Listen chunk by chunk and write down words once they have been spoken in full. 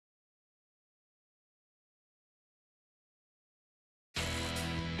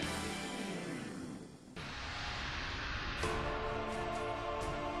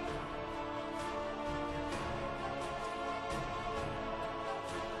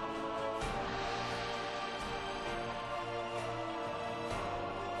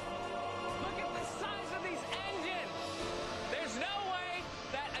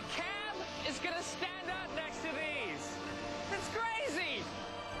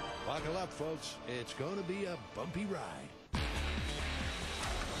Buckle up, folks. It's going to be a bumpy ride.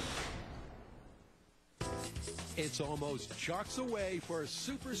 It's almost chocks away for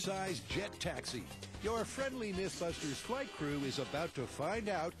supersized jet taxi. Your friendly Mythbusters flight crew is about to find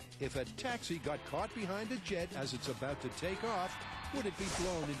out if a taxi got caught behind a jet as it's about to take off, would it be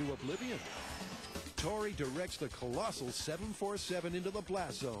blown into oblivion? Tori directs the colossal 747 into the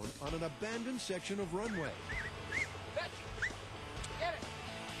blast zone on an abandoned section of runway. Get it!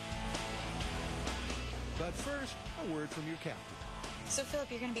 But first, a word from your captain. So,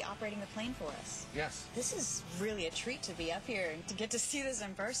 Philip, you're going to be operating the plane for us. Yes. This is really a treat to be up here and to get to see this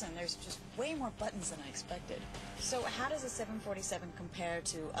in person. There's just way more buttons than I expected. So how does a 747 compare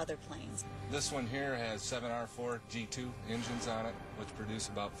to other planes? This one here has 7R4 G2 engines on it, which produce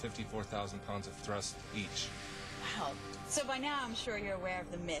about 54,000 pounds of thrust each. Wow. So by now I'm sure you're aware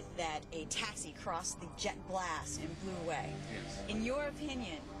of the myth that a taxi crossed the jet blast and flew away. Yes. In your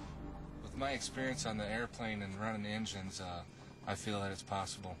opinion? With my experience on the airplane and running engines, I feel that it's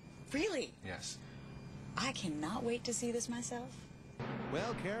possible. Really? Yes. I cannot wait to see this myself.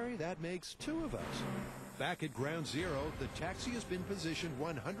 Well, Carrie, that makes two of us. Back at ground zero, the taxi has been positioned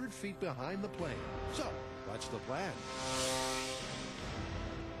 100 feet behind the plane. So, what's the plan?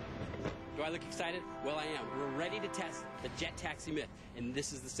 Do I look excited? Well, I am. We're ready to test the jet taxi myth, and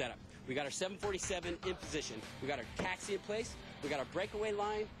this is the setup. We got our 747 in position. We got our taxi in place. We got our breakaway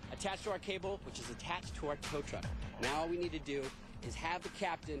line attached to our cable, which is attached to our tow truck. Now all we need to do is have the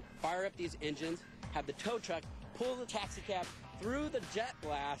captain fire up these engines, have the tow truck pull the taxi cab through the jet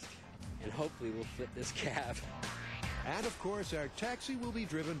blast, and hopefully we'll fit this cab. And of course, our taxi will be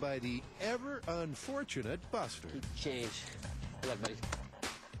driven by the ever unfortunate Buster. Keep the change. Good luck, buddy.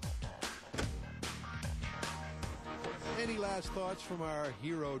 Any last thoughts from our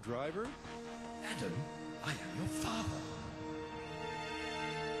hero driver? Adam, I am your father.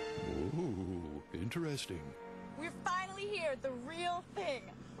 Ooh, interesting. We're finally here, the real thing.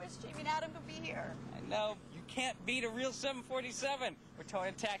 Wish Jamie and Adam could be here. I know. You can't beat a real 747. We're towing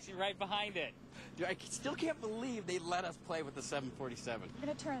a taxi right behind it. Dude, I still can't believe they let us play with the 747. We're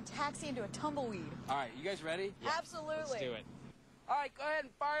going to turn a taxi into a tumbleweed. All right, you guys ready? Yeah. Absolutely. Let's do it. All right, go ahead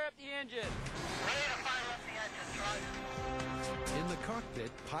and fire up the engine. Ready to fire up the engine, Roger. In the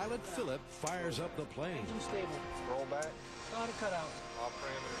cockpit, pilot Philip fires up the plane. Engine stable. Roll back. Auto cutout. All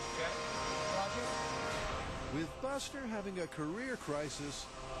parameters check. Roger. With Buster having a career crisis,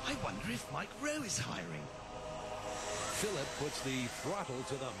 I wonder if Mike Rowe is hiring. Philip puts the throttle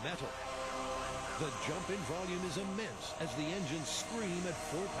to the metal. The jump in volume is immense as the engines scream at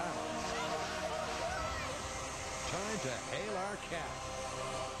full power. Time to hail our cab.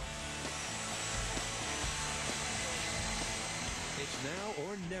 It's now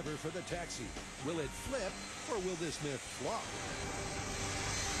or never for the taxi. Will it flip or will this myth flop?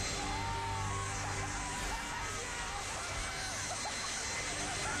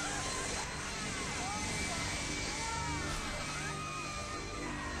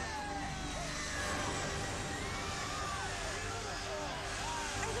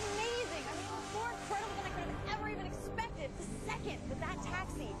 That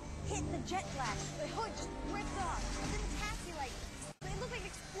taxi hit the jet blast. The hood just ripped off. Then the taxi, it looked like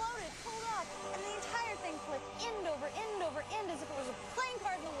it exploded, pulled off, and the entire thing flipped end over end as if it was a playing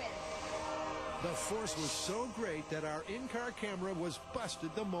card in the wind. The force was so great that our in-car camera was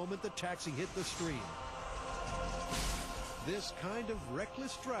busted the moment the taxi hit the stream. This kind of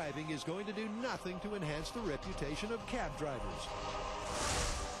reckless driving is going to do nothing to enhance the reputation of cab drivers.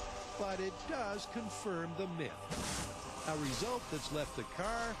 But it does confirm the myth. A result that's left the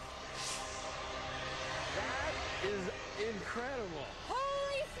car... That is incredible.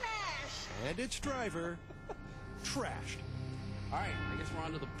 Holy smash! And its driver... trashed. All right, I guess we're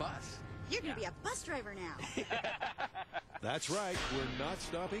on to the bus. You're going to be a bus driver now. That's right, we're not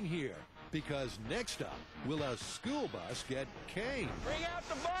stopping here. Because next up, will a school bus get caned? Bring out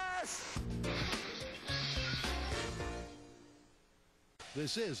the bus!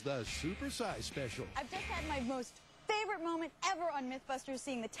 This is the Super Size Special. I've just had my most favorite moment ever on Mythbusters,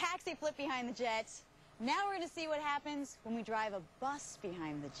 seeing the taxi flip behind the jets. Now we're going to see what happens when we drive a bus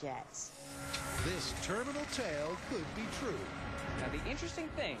behind the jets. This terminal tale could be true. Now, the interesting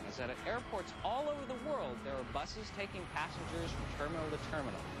thing is that at airports all over the world, there are buses taking passengers from terminal to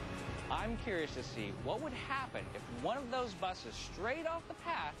terminal. I'm curious to see what would happen if one of those buses strayed off the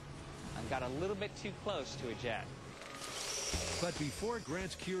path and got a little bit too close to a jet. But before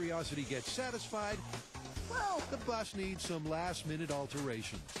Grant's curiosity gets satisfied, well, the bus needs some last-minute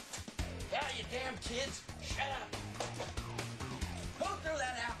alterations. Yeah, you damn kids! Shut up! Go through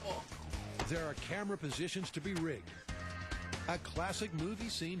that apple! There are camera positions to be rigged. A classic movie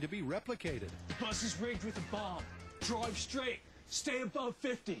scene to be replicated. The bus is rigged with a bomb. Drive straight. Stay above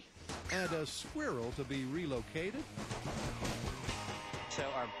 50. And a squirrel to be relocated. So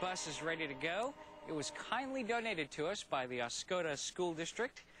our bus is ready to go. It was kindly donated to us by the Oscoda School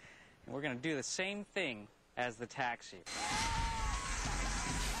District. And we're going to do the same thing as the taxi.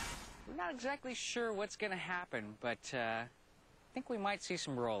 We're not exactly sure what's going to happen, but I think we might see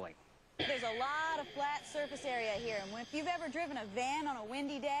some rolling. There's a lot of flat surface area here, and if you've ever driven a van on a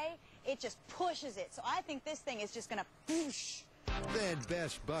windy day, it just pushes it. So I think this thing is just going to whoosh. Then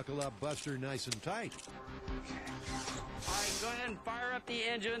best buckle up, Buster, nice and tight. All right, go ahead and fire up the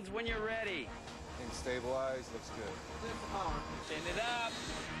engines when you're ready. And stabilize, looks good. Send it up.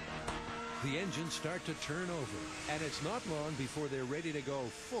 The engines start to turn over, and it's not long before they're ready to go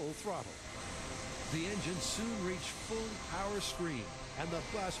full throttle. The engines soon reach full power screen, and the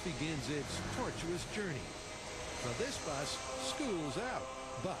bus begins its tortuous journey. For this bus, school's out,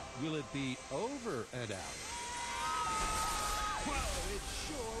 but will it be over and out? Whoa, it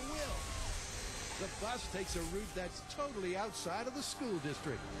sure will. The bus takes a route that's totally outside of the school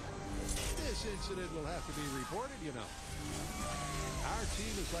district. This incident will have to be reported, you know. Our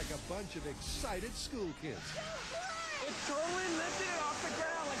team is like a bunch of excited school kids. It totally lifted it off the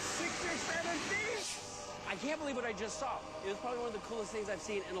ground like 6 or 7 feet. I can't believe what I just saw. It was probably one of the coolest things I've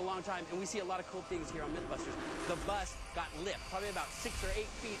seen in a long time, and we see a lot of cool things here on Mythbusters. The bus got lift, probably about 6 or 8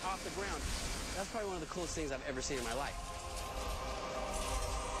 feet off the ground. That's probably one of the coolest things I've ever seen in my life.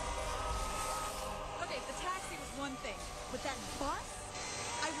 Okay, the taxi was one thing, but that bus?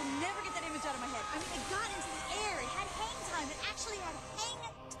 I will never get that image out of my head. I mean, it got into the air. It had hang time. It actually had hang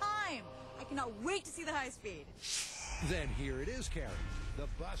time. I cannot wait to see the high speed. Then here it is, Carrie. The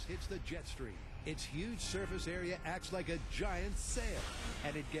bus hits the jet stream. Its huge surface area acts like a giant sail,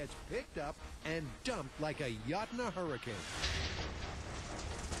 and it gets picked up and dumped like a yacht in a hurricane.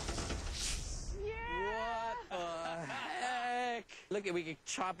 What the heck? Look, we could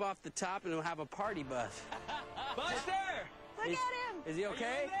chop off the top and we'll have a party bus. Buster! Look at him. Is he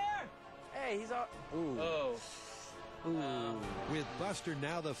okay? Hey, he's all... Ooh. Oh. Ooh. With Buster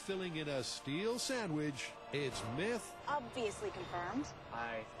now the filling in a steel sandwich, it's myth. Obviously confirmed.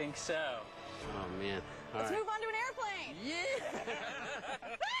 I think so. Oh, man. All Let's right. move on to an airplane.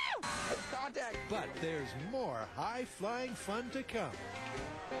 Yeah! Contact! But there's more high-flying fun to come.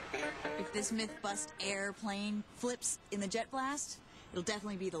 If this Mythbust airplane flips in the jet blast, it'll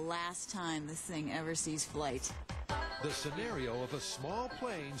definitely be the last time this thing ever sees flight. The scenario of a small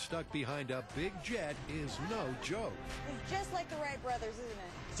plane stuck behind a big jet is no joke. It's just like the Wright brothers, isn't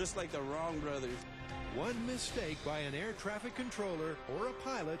it? Just like the Wrong brothers. One mistake by an air traffic controller or a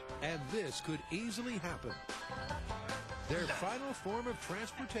pilot, and this could easily happen. Their final form of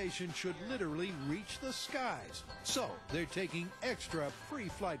transportation should literally reach the skies, so they're taking extra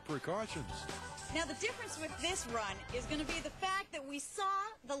pre-flight precautions. Now, the difference with this run is going to be the fact that we saw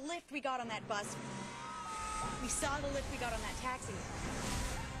the lift we got on that bus. We saw the lift we got on that taxi.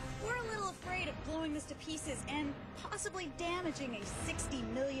 We're a little afraid of blowing this to pieces and possibly damaging a $60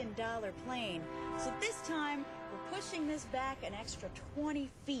 million plane. So this time, we're pushing this back an extra 20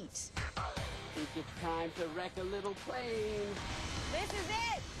 feet. Think it's time to wreck a little plane. This is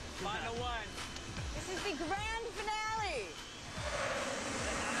it! Final one. This is the grand finale!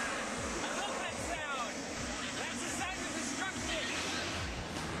 I love that sound. That's the sound of destruction.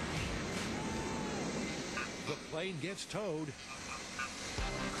 The plane gets towed,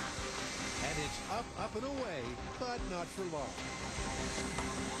 and it's up and away, but not for long.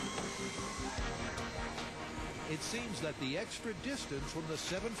 It seems that the extra distance from the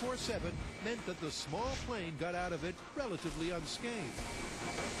 747 meant that the small plane got out of it relatively unscathed.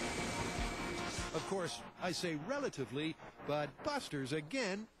 Of course, I say relatively, but Buster's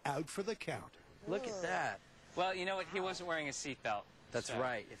again out for the count. Look at that. Well, you know what? He wasn't wearing a seatbelt. That's so.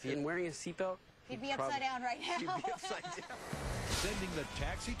 right. If he hadn't wearing a seatbelt, He'd be upside down right now. He'd be upside down. Sending the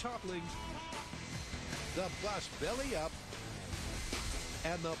taxi toppling, the bus belly up,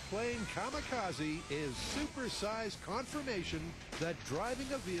 and the plane kamikaze is supersized confirmation that driving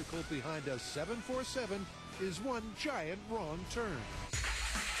a vehicle behind a 747 is one giant wrong turn.